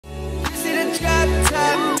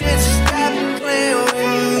stop playing with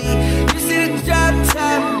me. This is a drop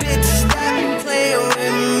top, bitch, stop playing with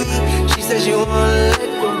me. She says you wanna let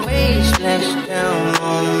the waves splash down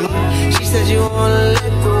on me. She says you wanna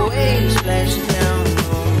let the waves splash down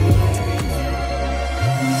on me.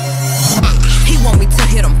 He want me to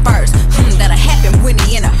hit him first. That'll happen when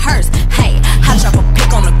he in a hearse. Hey, I drop a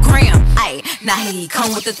pic on the gram. Ay, now he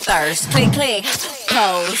come with the thirst. Click, click,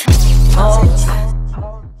 close.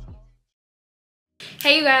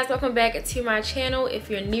 Hey you guys, welcome back to my channel. If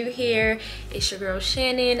you're new here, it's your girl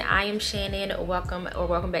Shannon. I am Shannon.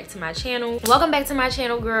 Welcome back to my channel. Welcome back to my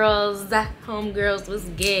channel, girls. Homegirls, what's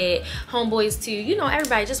good? Homeboys too, you know,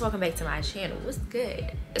 everybody, just welcome back to my channel. What's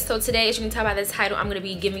good? So today, as you can tell by the title, I'm gonna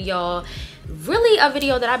be giving y'all really a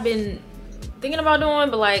video that I've been thinking about doing,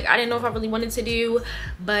 but like I didn't know if I really wanted to do.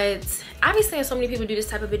 But I've been seeing so many people do this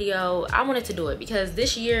type of video. I wanted to do it because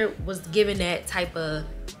this year was given that type of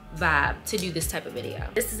vibe to do this type of video.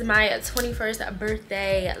 This is my 21st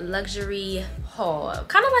birthday luxury haul,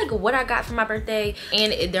 kind of like what I got for my birthday,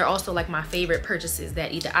 and they're also like my favorite purchases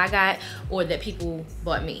that either I got or that people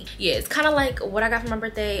bought me. Yeah, it's kind of like what I got for my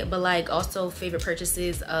birthday, but like also favorite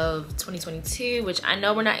purchases of 2022, which I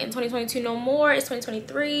know we're not in 2022 no more, it's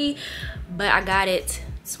 2023, but I got it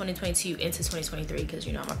 2022 into 2023 because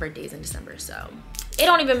you know my birthday is in December, so it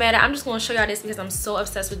don't even matter. I'm just going to show y'all this because I'm so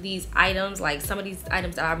obsessed with these items. Like some of these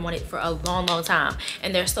items that I've wanted for a long time,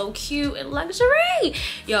 and they're so cute and luxury.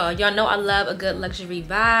 Y'all know I love a good luxury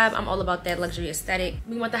vibe. I'm all about that luxury aesthetic.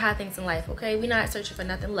 We want the high things in life, okay? We're not searching for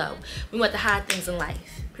nothing low. We want the high things in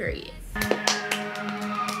life, period.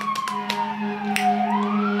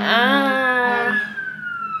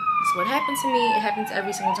 So what happened to me, it happens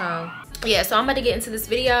every single time. Yeah, so I'm about to get into this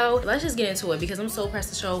video. Let's just get into it because I'm so pressed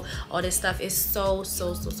to show all this stuff. It's so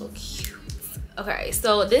cute. Okay,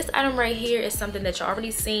 so this item right here is something that y'all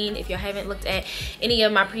already seen. If y'all haven't looked at any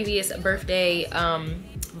of my previous birthday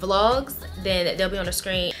vlogs, then they'll be on the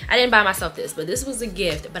screen. I didn't buy myself this, but this was a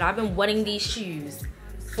gift. But I've been wanting these shoes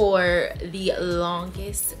for the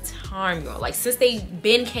longest time, girl. Like since they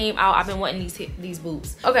came out, I've been wanting these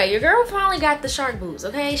boots. Okay, your girl finally got the shark boots.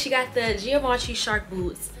 Okay, she got the Givenchy shark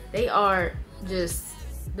boots. They are just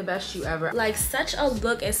the best shoe ever. Like such a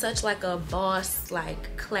look and such like a boss,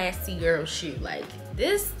 like classy girl shoe. Like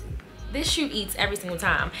this shoe eats every single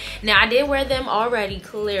time. Now I did wear them already,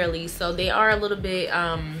 clearly, so they are a little bit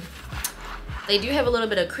they do have a little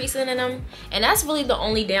bit of creasing in them, and that's really the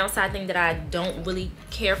only downside thing that I don't really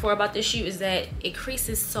care for about this shoe, is that it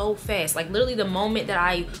creases so fast. Like literally the moment that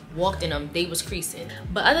I walked in them, they was creasing.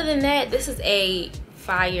 But other than that, this is a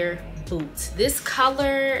fire boot. This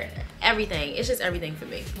color, everything, it's just everything for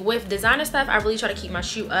me. With designer stuff, I really try to keep my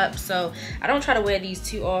shoe up, so I don't try to wear these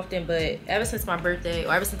too often, but ever since my birthday,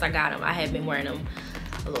 or ever since I got them, I have been wearing them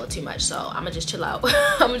a little too much, so I'm gonna just chill out.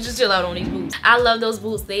 I'm gonna just chill out on these boots. I love those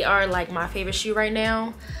boots. They are like my favorite shoe right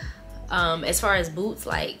now. As far as boots,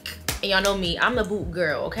 like, and y'all know me, I'm the boot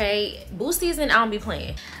girl, okay? Boot season, I don't be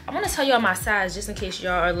playing. I want to tell y'all my size just in case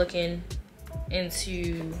y'all are looking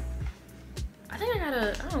into, I think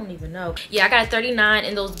I don't even know. Yeah, I got a 39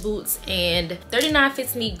 in those boots, and 39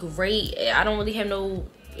 fits me great. I don't really have no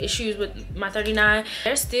issues with my 39.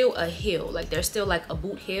 They're still a heel, like they're still like a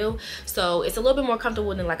boot heel, so it's a little bit more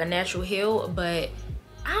comfortable than like a natural heel. But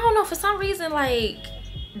I don't know, for some reason, like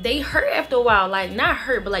they hurt after a while. Like not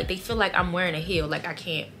hurt, but like they feel like I'm wearing a heel. Like I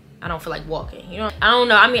don't feel like walking, you know? I don't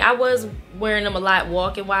know, I mean, I was wearing them a lot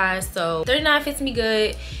walking wise, so 39 fits me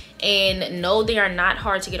good. And no, they are not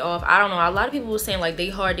hard to get off. I don't know, a lot of people were saying like they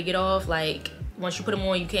hard to get off, like once you put them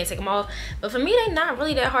on you can't take them off, but for me they're not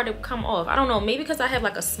really that hard to come off. I don't know, maybe because I have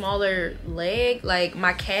like a smaller leg, like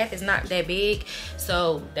my calf is not that big,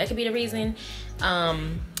 so that could be the reason.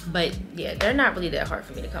 But yeah, they're not really that hard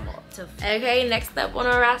for me to come off. Okay, next up on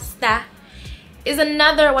our roster is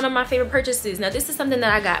another one of my favorite purchases. Now this is something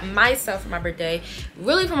that I got myself for my birthday,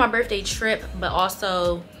 really for my birthday trip, but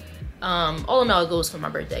also all in all, it goes for my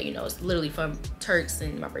birthday. You know, it's literally from Turks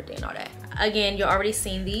and my birthday and all that. Again, you already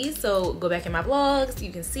seen these, so go back in my vlogs,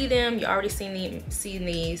 you can see them. You already seen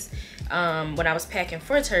these when I was packing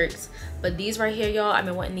for Turks. But these right here, y'all, I've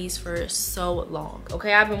been wanting these for so long.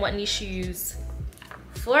 Okay, I've been wanting these shoes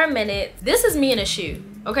for a minute. This is me in a shoe.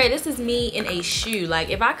 Okay, this is me in a shoe. Like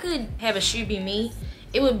if I could have a shoe be me,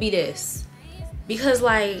 it would be this, because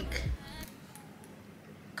like,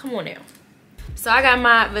 come on now. So I got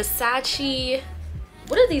my Versace,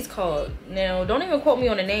 what are these called? Now, don't even quote me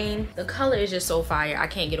on the name. The color is just so fire. I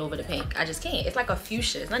can't get over the pink. I just can't. It's like a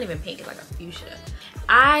fuchsia. It's not even pink. It's like a fuchsia.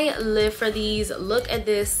 I live for these. Look at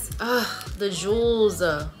this. Ugh, the jewels.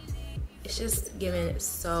 It's just giving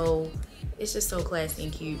so it's just so classy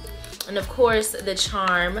and cute. And of course the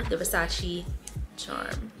charm, the Versace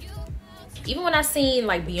charm. Even when I seen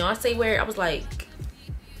like Beyonce wear it, I was like,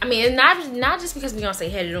 I mean, not just because Beyonce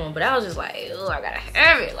had it on, but I was just like, oh, I gotta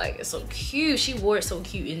have it. Like, it's so cute. She wore it so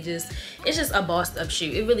cute, and it's just a bossed up shoe.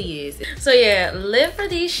 It really is. So yeah, live for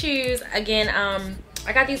these shoes. Again,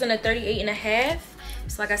 I got these in a 38.5.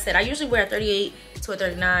 So like I said, I usually wear a 38 to a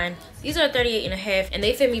 39. These are a 38.5, and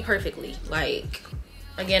they fit me perfectly. Like,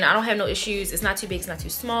 again, I don't have no issues. It's not too big, it's not too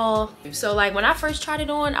small. So like when I first tried it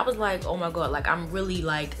on, I was like, oh my god, like I'm really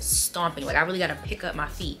like stomping. Like I really gotta pick up my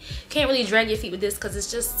feet. Can't really drag your feet with this because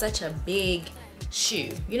it's just such a big shoe.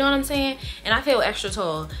 You know what I'm saying? And I feel extra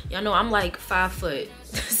tall. Y'all know I'm like 5 foot.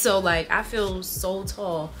 So like I feel so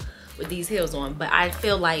tall with these heels on. But I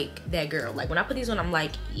feel like that girl. Like when I put these on, I'm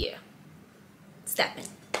like, yeah, stepping.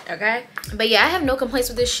 Okay? But yeah, I have no complaints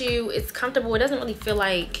with this shoe. It's comfortable. It doesn't really feel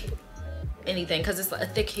like anything because it's a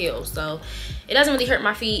thick heel, so it doesn't really hurt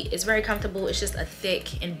my feet. It's very comfortable. It's just a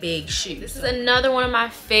thick and big shoe. This is another one of my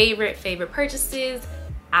favorite purchases.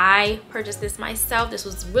 I purchased this myself. This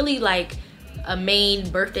was really like a main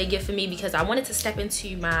birthday gift for me because I wanted to step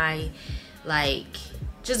into my like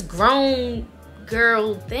just grown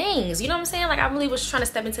girl things, you know what I'm saying? Like I really was trying to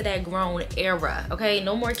step into that grown era. Okay,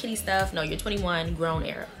 no more kitty stuff. No, you're 21, grown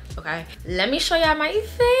era. Okay, let me show y'all my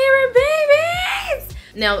favorite babies.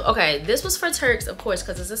 Now, okay, this was for Turks, of course,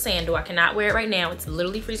 because it's a sandal. I cannot wear it right now. It's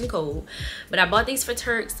literally freezing cold. But I bought these for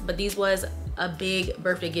Turks, but these was a big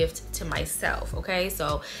birthday gift to myself, okay?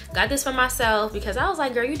 So, got this for myself because I was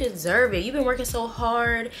like, girl, you deserve it. You've been working so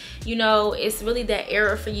hard. You know, it's really that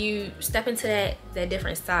era for you. Step into that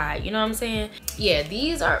different side. You know what I'm saying? Yeah,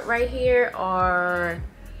 these are right here are...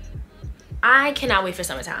 I cannot wait for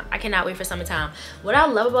summertime. I cannot wait for summertime. What I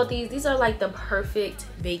love about these are like the perfect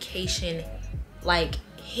vacation, like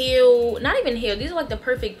heel, not even heel, these are like the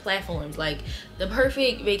perfect platforms, like the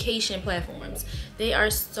perfect vacation platforms. They are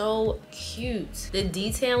so cute. The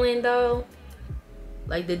detailing though,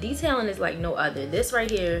 like the detailing is like no other. This right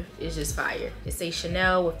here is just fire. It says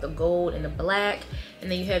Chanel with the gold and the black, and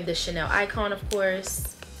then you have the Chanel icon, of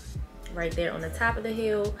course, right there on the top of the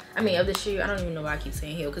heel. I mean, of the shoe. I don't even know why I keep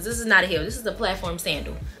saying heel because this is not a heel. This is a platform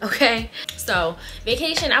sandal, okay? So,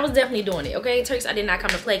 vacation, I was definitely doing it, okay? Turks, I did not come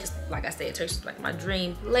to play because, like I said, Turks is like my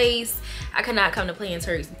dream place. I could not come to play in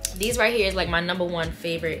Turks. These right here is like my #1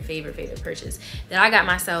 favorite purchase that I got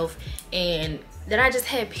myself and that I just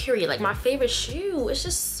had, period. Like my favorite shoe. It's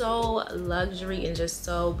just so luxury and just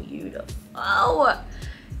so beautiful. Oh,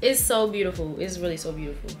 it's so beautiful. It's really so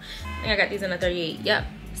beautiful. I think I got these in a 38. Yep.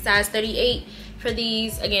 Size 38 for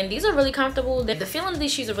these. Again, these are really comfortable. The feeling of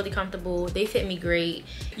these shoes are really comfortable. They fit me great.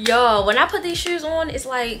 Y'all, when I put these shoes on, it's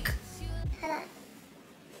like... Hold on.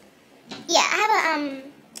 Yeah, I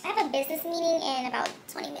have a business meeting in about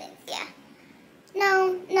 20 minutes. Yeah.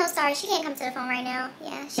 No, sorry, she can't come to the phone right now.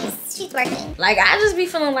 Yeah, she's working. Like, I just be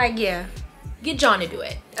feeling like, yeah, get John to do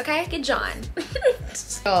it, okay? Get John.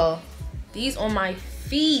 So, these on my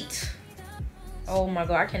feet. Oh my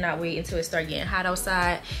god, I cannot wait until it start getting hot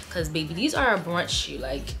outside because baby, these are a brunch shoe.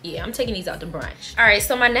 Like, yeah, I'm taking these out to brunch. All right,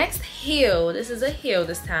 so my next heel, this is a heel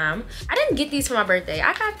this time. I didn't get these for my birthday.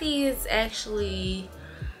 I got these actually,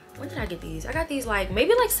 when did I get these? I got these like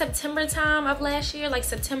maybe like September time of last year, like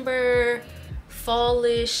September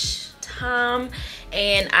fallish time,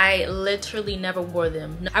 and I literally never wore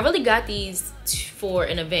them. I really got these for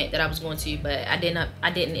an event that I was going to, but I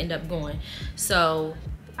didn't end up going, so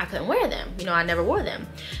I couldn't wear them. You know, I never wore them.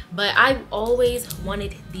 But I always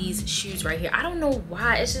wanted these shoes right here. I don't know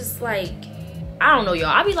why. It's just like, I don't know, y'all.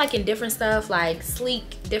 I be liking different stuff, like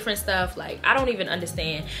sleek, different stuff. Like, I don't even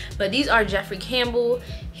understand. But these are Jeffrey Campbell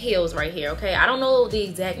heels right here, okay? I don't know the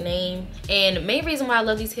exact name. And the main reason why I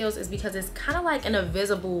love these heels is because it's kind of like an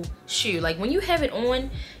invisible shoe. Like, when you have it on,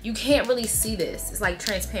 you can't really see this. It's like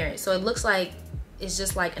transparent. So it looks like it's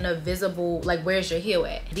just like an invisible, like, where's your heel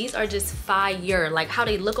at? These are just fire. Like how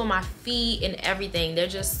they look on my feet and everything. They're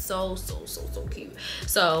just so cute.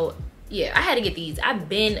 So yeah, I had to get these. I've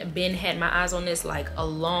been had my eyes on this like a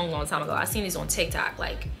long time ago. I seen these on TikTok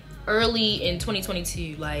like early in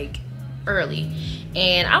 2022, like early.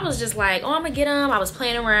 And I was just like, oh, I'm gonna get them. I was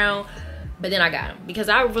playing around, but then I got them because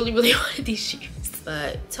I really wanted these shoes.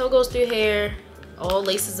 But toe goes through here, all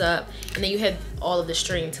laces up, and then you have all of the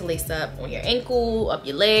string to lace up on your ankle, up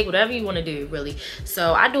your leg, whatever you want to do, really.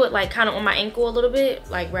 So I do it like kind of on my ankle a little bit,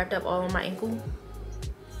 like wrapped up all on my ankle.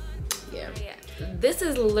 Yeah. this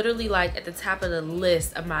is literally like at the top of the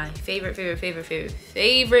list of my favorite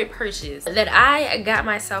purchase that I got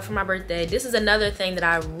myself for my birthday. This is another thing that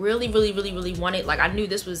I really wanted. Like, I knew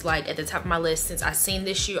this was like at the top of my list since I seen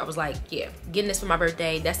this shoe. I was like, yeah, getting this for my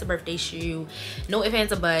birthday. That's the birthday shoe. No ifs,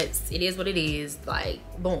 ands, or buts. It is what it is. Like,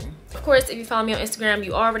 boom. Of course, if you follow me on Instagram,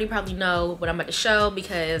 you already probably know what I'm about to show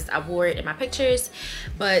because I wore it in my pictures.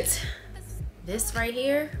 But this right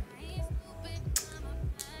here,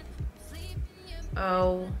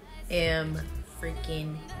 OM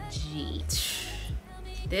freaking G.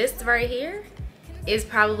 This right here is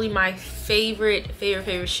probably my favorite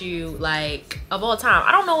shoe, like, of all time.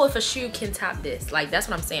 I don't know if a shoe can top this. Like, that's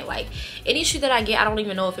what I'm saying. Like, any shoe that I get, I don't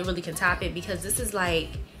even know if it really can top it, because this is like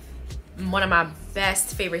one of my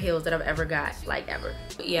best favorite heels that I've ever got, like, ever.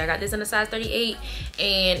 But yeah, I got this in a size 38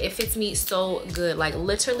 and it fits me so good. Like,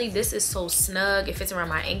 literally, this is so snug. It fits around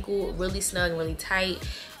my ankle, really snug and really tight.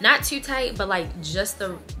 Not too tight, but like just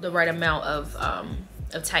the right amount of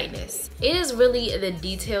tightness. It is really the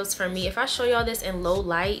details for me. If I show y'all this in low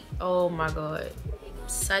light, oh my god,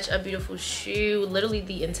 such a beautiful shoe. Literally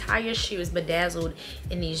the entire shoe is bedazzled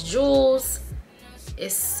in these jewels.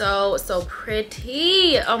 It's so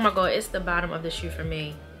pretty. Oh my god, it's the bottom of the shoe for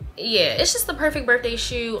me. Yeah, it's just the perfect birthday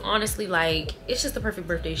shoe. Honestly, like, it's just the perfect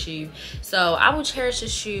birthday shoe. So I will cherish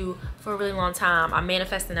this shoe for a really long time. I'm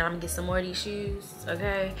manifesting that I'm gonna get some more of these shoes.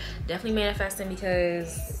 Okay, definitely manifesting,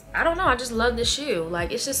 because I don't know, I just love this shoe.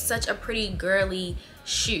 Like, it's just such a pretty girly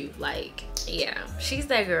shoe. Like, yeah, she's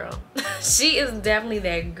that girl. She is definitely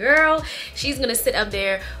that girl. She's gonna sit up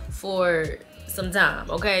there for some time.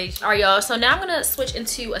 Okay, all right, y'all, so now I'm gonna switch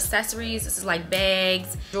into accessories. This is like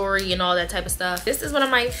bags, jewelry, and all that type of stuff. This is one of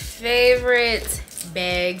my favorite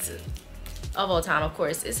bags of all time. Of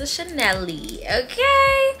course, it's a Chanel.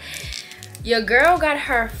 Okay, your girl got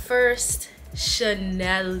her first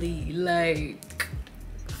Chanel, like,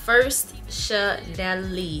 first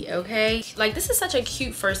Chanel. Okay, like, this is such a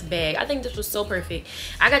cute first bag. I think this was so perfect.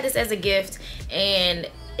 I got this as a gift and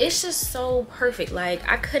it's just so perfect. Like,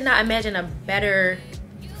 I could not imagine a better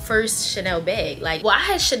first Chanel bag. Like, well, I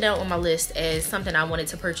had Chanel on my list as something I wanted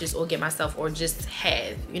to purchase or get myself or just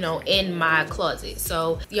have, you know, in my closet.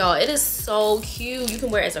 So y'all, it is so cute. You can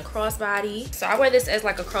wear it as a crossbody. So I wear this as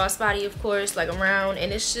like a crossbody, of course, like around,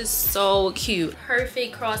 and it's just so cute.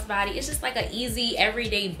 Perfect crossbody. It's just like an easy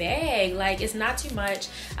everyday bag. Like, it's not too much.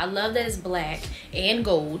 I love that it's black and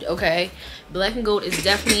gold. Okay, black and gold is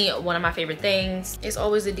definitely one of my favorite things. It's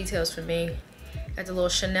always the details for me. Got the little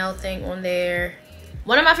Chanel thing on there.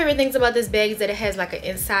 One of my favorite things about this bag is that it has like an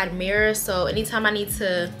inside mirror. So anytime I need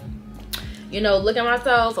to, you know, look at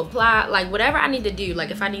myself, apply, like, whatever I need to do, like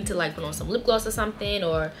if I need to like put on some lip gloss or something,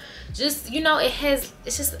 or just, you know, it's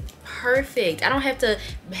just perfect. I don't have to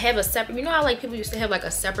have a separate, you know how like people used to have like a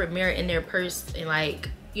separate mirror in their purse and, like,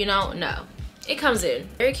 you know, no, it comes in.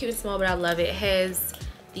 Very cute and small, but I love it. It has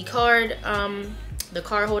the card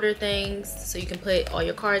holder things, so you can put all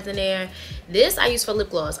your cards in there. This I use for lip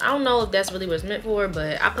gloss. I don't know if that's really what it's meant for,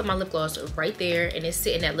 but I put my lip gloss right there and it's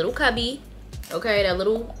sitting in that little cubby. Okay, that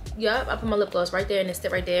little, yep, I put my lip gloss right there and it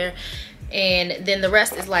sit right there. And then the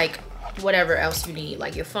rest is like whatever else you need,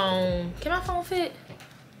 like your phone. Can my phone fit?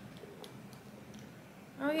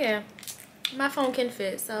 Oh yeah, my phone can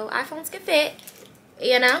fit. So iPhones can fit,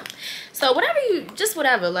 you know. So whatever you, just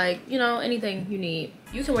whatever, like, you know, anything you need,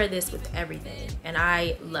 you can wear this with everything. And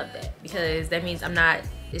I love that, because that means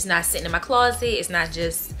it's not sitting in my closet. It's not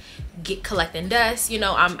just collecting dust, you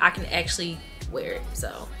know. I can actually wear it.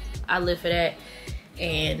 So I live for that.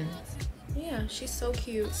 And yeah, she's so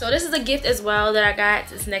cute. So this is a gift as well that I got,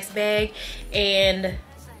 this next bag, and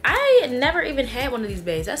I never even had one of these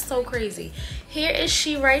bags. That's so crazy. Here is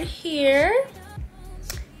she right here.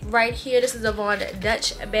 Right here, this is a Von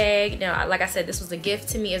Dutch bag. Now, like I said, this was a gift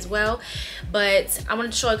to me as well, but I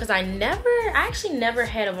wanted to show it because I actually never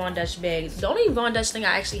had a Von Dutch bag. The only Von Dutch thing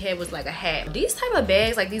I actually had was like a hat. These type of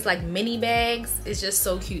bags, like these like mini bags, is just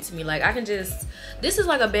so cute to me. Like, I can just, this is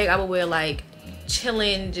like a bag I would wear like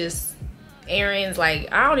chilling, just errands,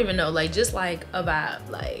 like, I don't even know, like just like a vibe.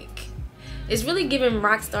 Like, it's really giving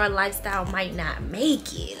rockstar lifestyle might not make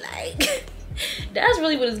it. Like, that's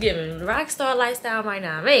really what it's giving. Rockstar lifestyle might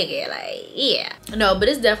not make it. Like, yeah, no, but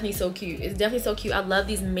it's definitely so cute. It's definitely so cute. I love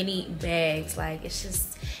these mini bags. Like, it's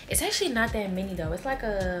just, it's actually not that mini though. It's like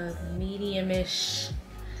a medium-ish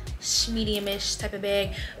type of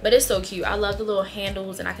bag, but it's so cute. I love the little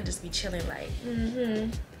handles, and I can just be chilling, like,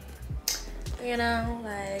 you know,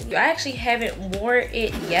 like, I actually haven't worn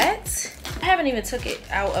it yet. I haven't even took it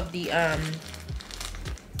out of the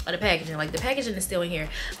packaging. Like, the packaging is still in here,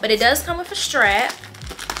 but it does come with a strap.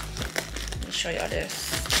 Let me show y'all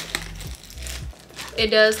this. It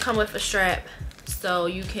does come with a strap, so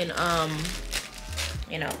you can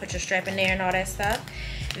you know, put your strap in there and all that stuff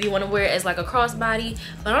if you want to wear it as like a crossbody.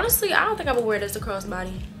 But honestly, I don't think I would wear it as a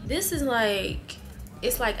crossbody. This is like,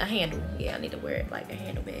 it's like a handle. Yeah, I need to wear it like a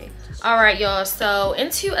handle bag. All right, y'all, so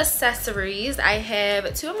into accessories, I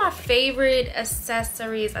have two of my favorite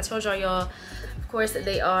accessories. I told y'all, of course, that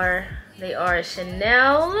they are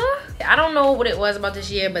Chanel. I don't know what it was about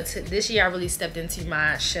this year, but this year I really stepped into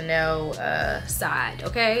my Chanel side,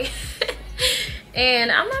 okay?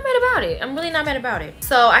 And I'm not mad about it. I'm really not mad about it.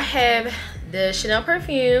 So I have the Chanel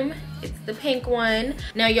perfume. It's the pink one.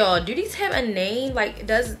 Now, y'all, do these have a name? Like,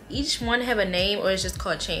 does each one have a name, or it's just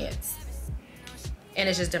called Chance? And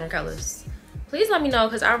it's just different colors? Please let me know,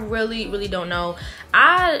 because I really don't know.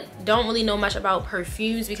 I don't really know much about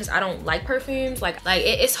perfumes because I don't like perfumes. Like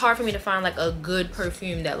it's hard for me to find like a good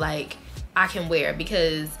perfume that like I can wear,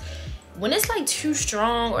 because when it's like too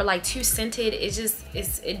strong or like too scented,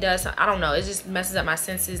 it does, I don't know, it just messes up my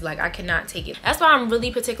senses. Like I cannot take it. That's why I'm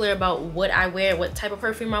really particular about what I wear, what type of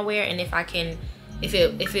perfume I wear, and if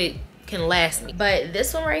it can last me. But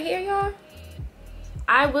this one right here, y'all,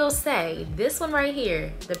 I will say this one right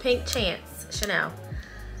here, the Pink Chance Chanel,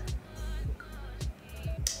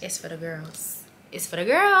 it's for the girls. It's for the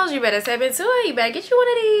girls. You better step into it. You better get you one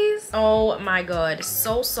of these. Oh my god,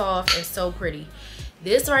 so soft and so pretty.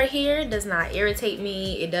 This right here does not irritate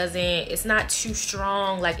me. It's not too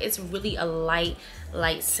strong. Like, it's really a light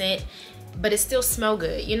scent, but it still smell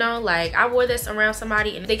good, you know? Like, I wore this around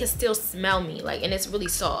somebody and they can still smell me, like, and it's really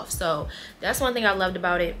soft. So that's one thing I loved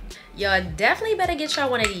about it. Y'all definitely better get y'all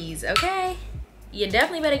one of these, okay? You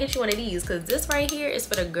definitely better get you one of these, because this right here is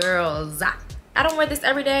for the girls. I don't wear this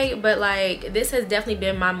every day, but like this has definitely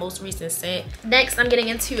been my most recent scent. Next, I'm getting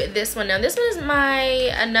into this one. Now, this one is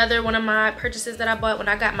another one of my purchases that I bought when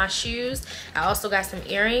I got my shoes. I also got some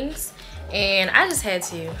earrings, and I just had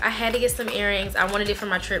to get some earrings. I wanted it for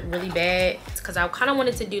my trip really bad, because I kind of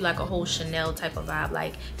wanted to do like a whole Chanel type of vibe,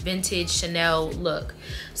 like vintage Chanel look.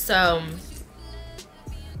 So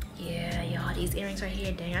yeah, y'all, these earrings right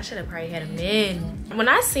here, dang, I should have probably had them in. When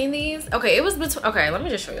I seen these, okay, it was between, okay, let me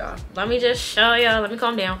just show y'all. Let me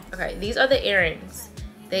calm down. Okay, these are the earrings.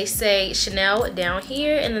 They say Chanel down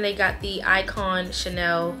here, and then they got the icon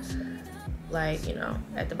Chanel, like, you know,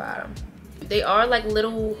 at the bottom. They are like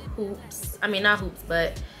little hoops. I mean, not hoops,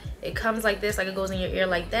 but it comes like this, like it goes in your ear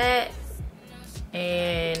like that.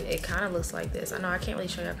 And it kind of looks like this. I know I can't really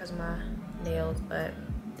show y'all because of my nails, but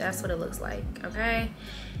that's what it looks like, okay?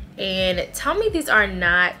 And tell me these are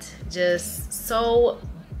not just so,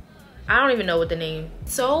 I don't even know what the name,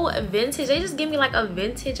 so vintage. They just give me like a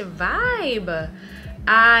vintage vibe.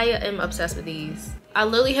 I am obsessed with these. I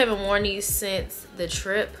literally haven't worn these since the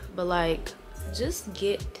trip, but like, just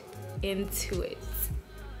get into it.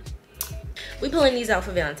 We pulling these out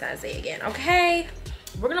for Valentine's Day again, okay?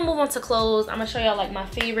 We're gonna move on to clothes. I'm gonna show y'all like my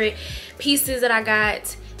favorite pieces that I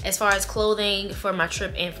got as far as clothing for my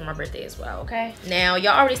trip and for my birthday as well, okay? Now,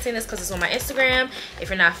 y'all already seen this because it's on my Instagram. If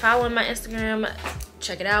you're not following my Instagram,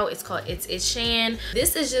 check it out. It's called ItsShannn.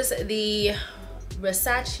 This is just the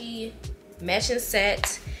Versace matching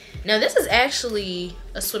set. Now, this is actually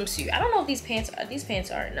a swimsuit. I don't know if these pants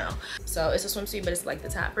are, no. So it's a swimsuit, but it's like the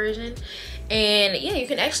top version. And yeah, you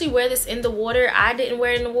can actually wear this in the water. I didn't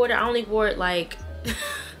wear it in the water. I only wore it like,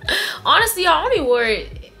 honestly, I only wore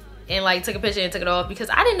it and like took a picture and took it off because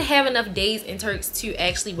I didn't have enough days in Turks to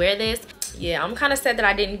actually wear this. Yeah, I'm kind of sad that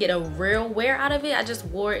I didn't get a real wear out of it. I just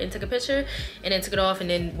wore it and took a picture and then took it off and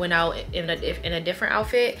then went out in a different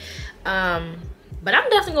outfit. But I'm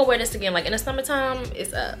definitely gonna wear this again. Like in the summertime,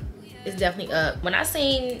 it's up. It's definitely up. When I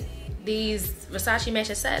seen these Versace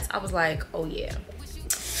matching sets, I was like, oh yeah,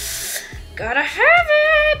 gotta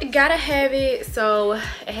have it. So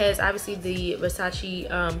it has obviously the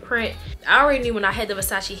Versace print. I already knew when I had the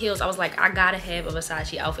Versace heels, I was like, I gotta have a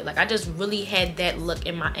Versace outfit. Like I just really had that look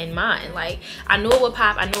in mind. Like I knew it would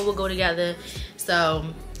pop, I knew it would go together. So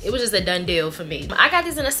it was just a done deal for me. I got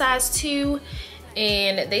these in a size 2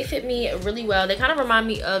 and they fit me really well. They kind of remind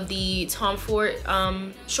me of the Tom Ford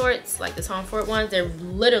shorts, like the Tom Ford ones. They're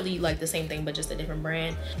literally like the same thing but just a different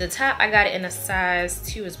brand. The top, I got it in a size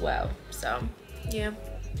 2 as well. So yeah,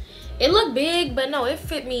 it looked big, but no, it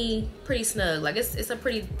fit me pretty snug. Like it's a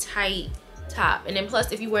pretty tight top, and then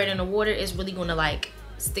plus if you wear it in the water, it's really gonna like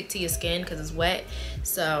stick to your skin because it's wet.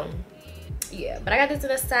 So yeah, but I got this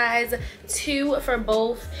in a size 2 for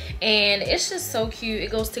both, and it's just so cute.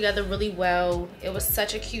 It goes together really well. It was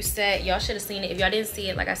such a cute set. Y'all should have seen it. If y'all didn't see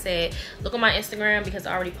it, like I said, look on my Instagram because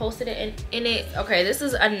I already posted it in it. Okay, this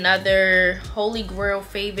is another holy grail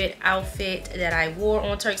favorite outfit that I wore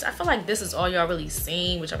on Turks. I feel like this is all y'all really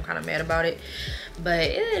seen, which I'm kind of mad about it. but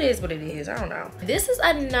it is what it is. I don't know. This is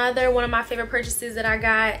another one of my favorite purchases that I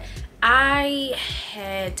got. I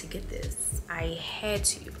had to get this. I had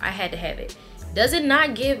to have it. Does it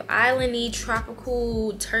not give islandy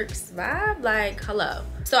tropical Turks vibe? Like, hello.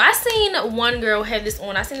 So I seen one girl have this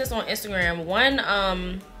on. I seen this on Instagram. One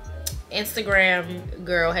Instagram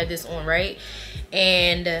girl had this on, right?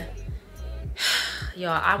 And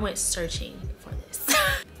y'all, I went searching for this.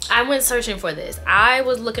 I went searching for this. I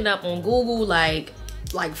was looking up on Google like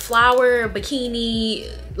flower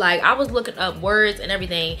bikini, like I was looking up words and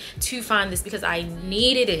everything to find this because I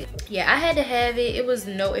needed it. Yeah, I had to have it. It was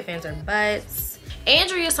no ifs, ands, or buts.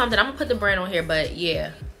 Andrea something, I'm gonna put the brand on here, but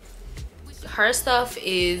yeah, her stuff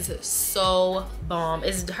is so bomb.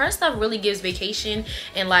 Her stuff really gives vacation,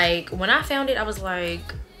 and like when I found it I was like,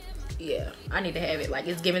 yeah, I need to have it. Like,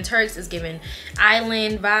 it's giving Turks, it's giving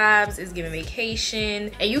island vibes, it's giving vacation.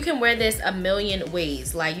 And you can wear this a million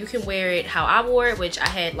ways. Like, you can wear it how I wore it, which I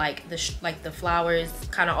had like the flowers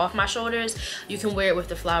kind of off my shoulders. You can wear it with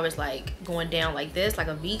the flowers like going down like this, like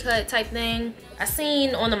a V-cut type thing. I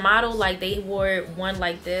seen on the model like they wore one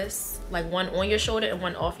like this, like one on your shoulder and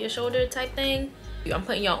one off your shoulder type thing. I'm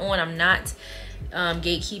putting y'all on. I'm not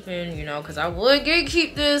gatekeeping, you know, because I would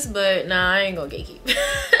gatekeep this, but nah, I ain't gonna gatekeep.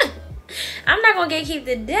 I'm not gonna gatekeep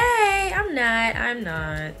today. I'm not.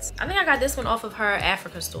 I think I got this one off of her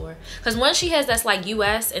Africa store, because one she has that's like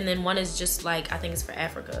US, and then one is just like, I think it's for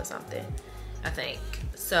Africa or something, I think.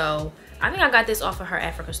 So I think I got this off of her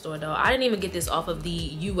Africa store though. I didn't even get this off of the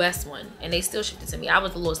US one, and they still shipped it to me. I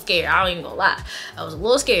was a little scared. I don't even gonna lie, I was a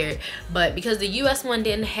little scared, but because the US one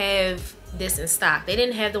didn't have this in stock, they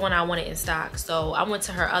didn't have the one I wanted in stock, so I went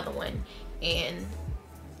to her other one and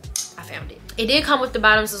I found it. It did come with the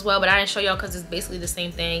bottoms as well, but I didn't show y'all because it's basically the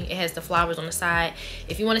same thing. It has the flowers on the side.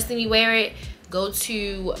 If you want to see me wear it, go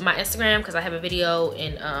to my Instagram because I have a video,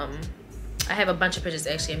 and I have a bunch of pictures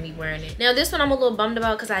actually of me wearing it. Now this one I'm a little bummed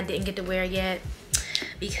about because I didn't get to wear it yet,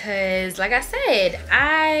 because like I said,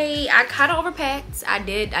 I kind of overpacked. I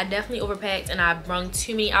definitely overpacked, and I brung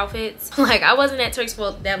too many outfits. Like, I wasn't at Turks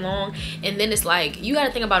for that long, and then it's like, you got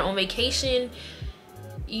to think about it, on vacation,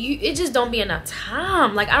 it just don't be enough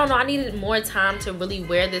time. Like, I don't know, I needed more time to really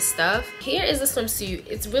wear this stuff. Here is the swimsuit.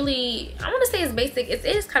 It's really, I want to say it's basic. It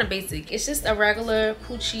is kind of basic. It's just a regular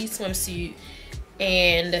Pucci swimsuit,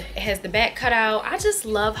 and it has the back cut out. I just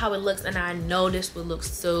love how it looks, and I know this would look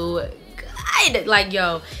so good. Like,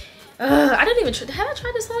 yo, I didn't even have I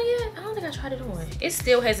tried this on yet? I don't think I tried it on. It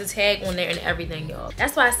still has a tag on there and everything, y'all.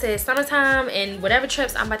 That's why I said summertime, and whatever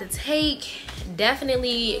trips I'm about to take,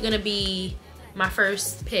 definitely gonna be my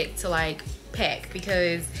first pick to like pack,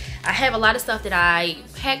 because I have a lot of stuff that I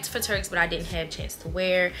packed for Turks but I didn't have a chance to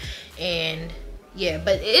wear. And yeah,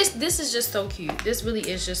 but this is just so cute. This really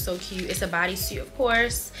is just so cute. It's a bodysuit, of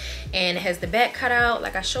course, and it has the back cut out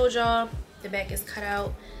like I showed y'all. The back is cut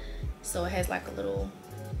out, so it has like a little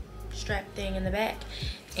strap thing in the back,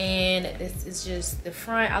 and this is just the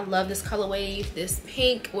front. I love this colorway. This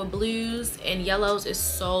pink with blues and yellows is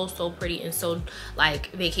so pretty and so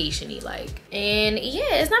like vacation-y like. And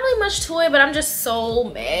yeah, it's not really much to it, but I'm just so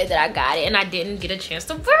mad that I got it and I didn't get a chance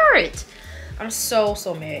to wear it. I'm so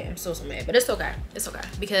mad. I'm so mad, but it's okay. It's okay,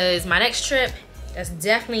 because my next trip, that's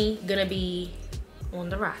definitely gonna be on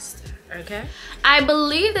the roster. Okay, I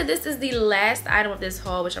believe that this is the last item of this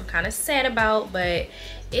haul, which I'm kind of sad about, but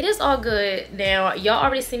it is all good. Now, y'all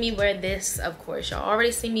already see me wear this, of course. Y'all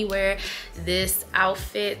already see me wear this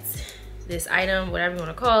outfit, this item, whatever you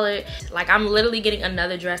want to call it. Like, I'm literally getting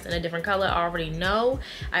another dress in a different color. I already know,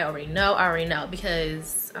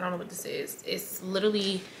 because I don't know what this is. It's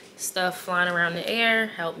literally stuff flying around the air.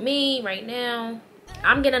 Help me right now.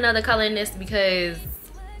 I'm getting another color in this because,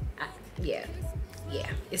 yeah,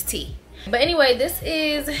 it's tea. But anyway, this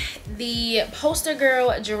is the poster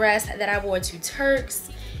girl dress that I wore to Turks.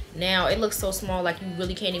 Now, it looks so small, like you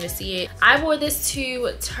really can't even see it. I wore this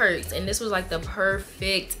to Turks, and this was like the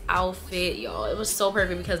perfect outfit, y'all. It was so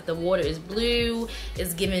perfect because the water is blue.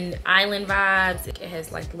 It's giving island vibes. It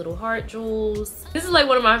has like little heart jewels. This is like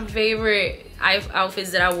one of my favorite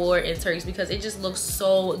outfits that I wore in Turks because it just looks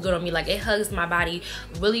so good on me. Like, it hugs my body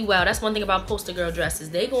really well. That's one thing about poster girl dresses.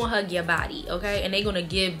 They gonna hug your body, okay? And they gonna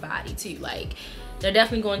give body too. Like, they're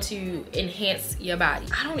definitely going to enhance your body.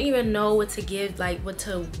 I don't even know what to give, like what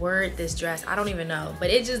to word this dress. I don't even know,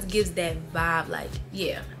 but it just gives that vibe. Like,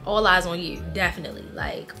 yeah, all eyes on you, definitely.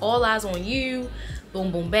 Like, all eyes on you,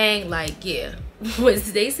 boom boom bang. Like, yeah, when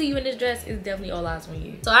they see you in this dress, it's definitely all eyes on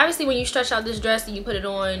you. So obviously when you stretch out this dress and you put it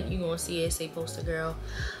on, you're gonna see it say poster girl.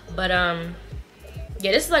 But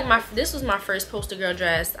yeah, this was my first poster girl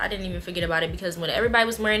dress. I didn't even forget about it because when everybody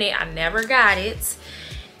was wearing it, I never got it.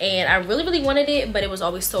 and I really wanted it, but it was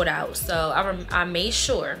always sold out. So I made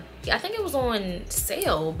sure. I think it was on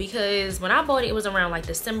sale because when I bought it, it was around like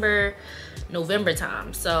December, November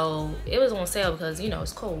time. So it was on sale because, you know,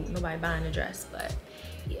 it's cold, nobody buying a dress. But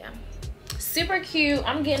yeah, super cute.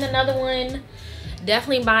 I'm getting another one,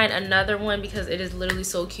 definitely buying another one because it is literally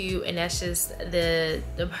so cute. And that's just the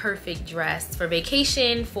perfect dress for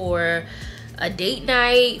vacation, for a date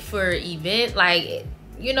night, for event, like,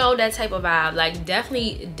 you know, that type of vibe. Like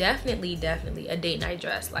definitely a date night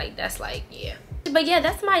dress. Like that's like, yeah. But yeah,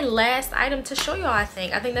 that's my last item to show y'all. I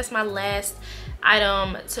think that's my last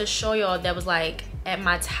item to show y'all that was like at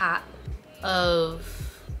my top of,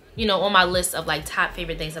 you know, on my list of like top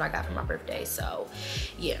favorite things that I got for my birthday. So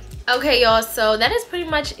yeah, okay y'all, so that is pretty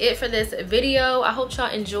much it for this video. I hope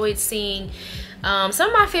y'all enjoyed seeing some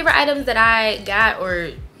of my favorite items that I got,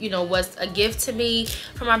 or you know, was a gift to me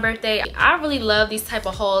for my birthday. I really love these type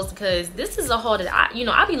of hauls because this is a haul that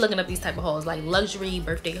I'll be looking up these type of hauls, like luxury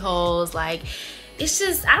birthday hauls. Like it's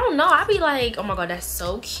just, I don't know, I'll be like, oh my god, that's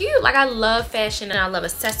so cute. Like I love fashion and I love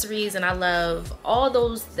accessories and I love all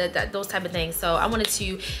those those type of things. So I wanted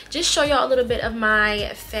to just show y'all a little bit of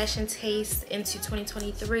my fashion taste into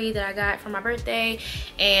 2023 that I got for my birthday.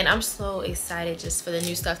 And I'm so excited just for the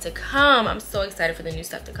new stuff to come. I'm so excited for the new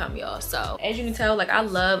stuff to come, y'all. So as you can tell, like I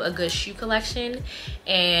love a good shoe collection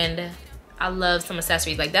and I love some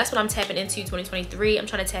accessories. Like that's what I'm tapping into 2023. I'm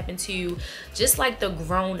trying to tap into just like the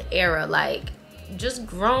grown era, like just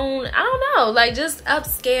grown, I don't know, like just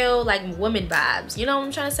upscale, like women vibes, you know what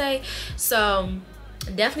I'm trying to say? So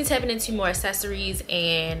definitely tapping into more accessories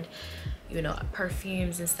and, you know,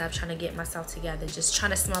 perfumes and stuff, trying to get myself together, just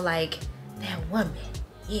trying to smell like that woman.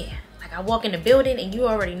 Yeah, like I walk in the building and you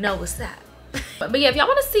already know what's up. But yeah, if y'all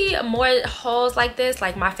want to see more hauls like this,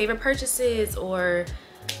 like my favorite purchases, or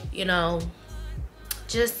you know,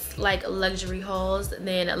 just like luxury hauls,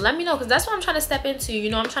 then let me know, because that's what I'm trying to step into. You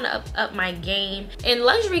know, I'm trying to up my game. And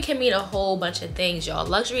luxury can mean a whole bunch of things, y'all.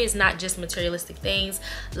 Luxury is not just materialistic things.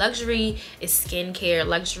 Luxury is skincare.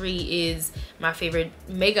 Luxury is my favorite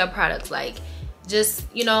makeup products. Like just,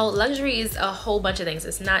 you know, luxury is a whole bunch of things.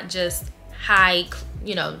 It's not just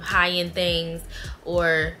high-end things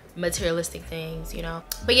or materialistic things, you know.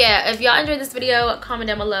 But yeah, if y'all enjoyed this video, comment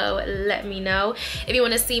down below, let me know. If you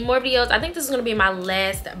want to see more videos, I think this is going to be my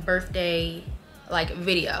last birthday like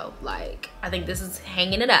video. Like I think this is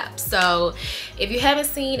hanging it up. So if you haven't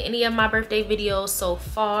seen any of my birthday videos so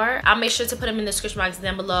far, I'll make sure to put them in the description box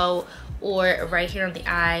down below, or right here on the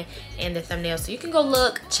eye and the thumbnail, so you can go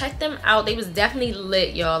look, check them out. They was definitely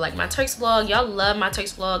lit, y'all. Like my Turks vlog, y'all love my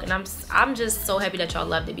Turks vlog, and I'm just so happy that y'all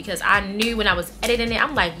loved it, because I knew when I was editing it,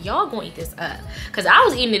 I'm like, y'all gonna eat this up, because I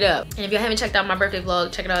was eating it up. And if y'all haven't checked out my birthday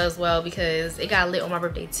vlog, check it out as well, because it got lit on my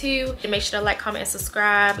birthday too. And make sure to like, comment, and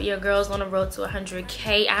subscribe. Your girl's on the road to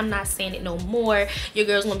 100K. I'm not saying it no more. Your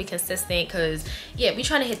girl's gonna be consistent, because yeah, we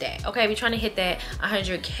trying to hit that, okay? We trying to hit that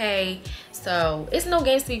 100K. So it's no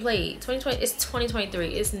games to be played. 2020, it's 2023.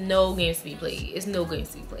 It's no games to be played. It's no games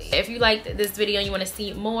to be played. If you liked this video and you want to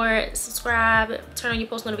see more, subscribe, turn on your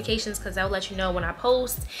post notifications, because that'll let you know when I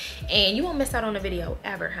post, and you won't miss out on a video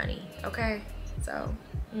ever, honey. Okay? So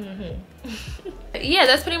yeah,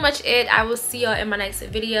 that's pretty much it. I will see y'all in my next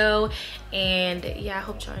video, and yeah, I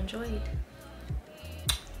hope y'all enjoyed.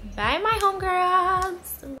 Bye, my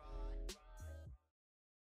homegirls.